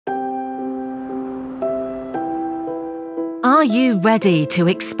Are you ready to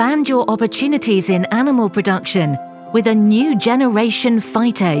expand your opportunities in animal production with a new generation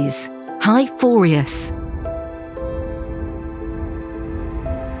phytase, HiPhorius?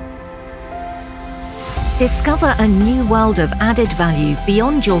 Discover a new world of added value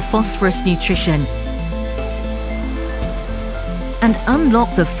beyond your phosphorus nutrition and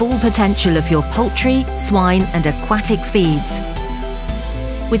unlock the full potential of your poultry, swine and aquatic feeds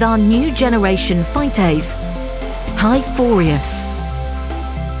with our new generation phytase, HiPhorius.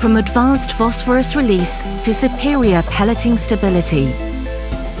 From advanced phosphorus release to superior pelleting stability,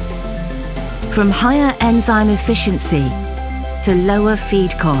 from higher enzyme efficiency to lower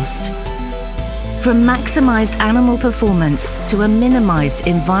feed cost, from maximized animal performance to a minimized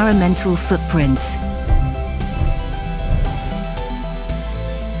environmental footprint,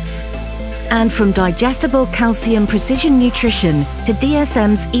 and from digestible calcium precision nutrition to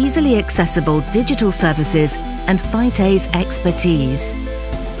DSM's easily accessible digital services and phytase expertise.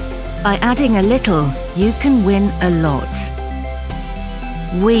 By adding a little, you can win a lot.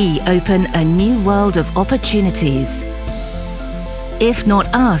 We open a new world of opportunities. If not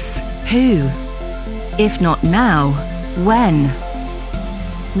us, who? If not now, when?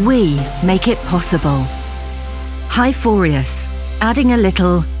 We make it possible. HiPhorius. Adding a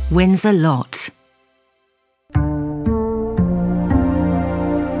little wins a lot.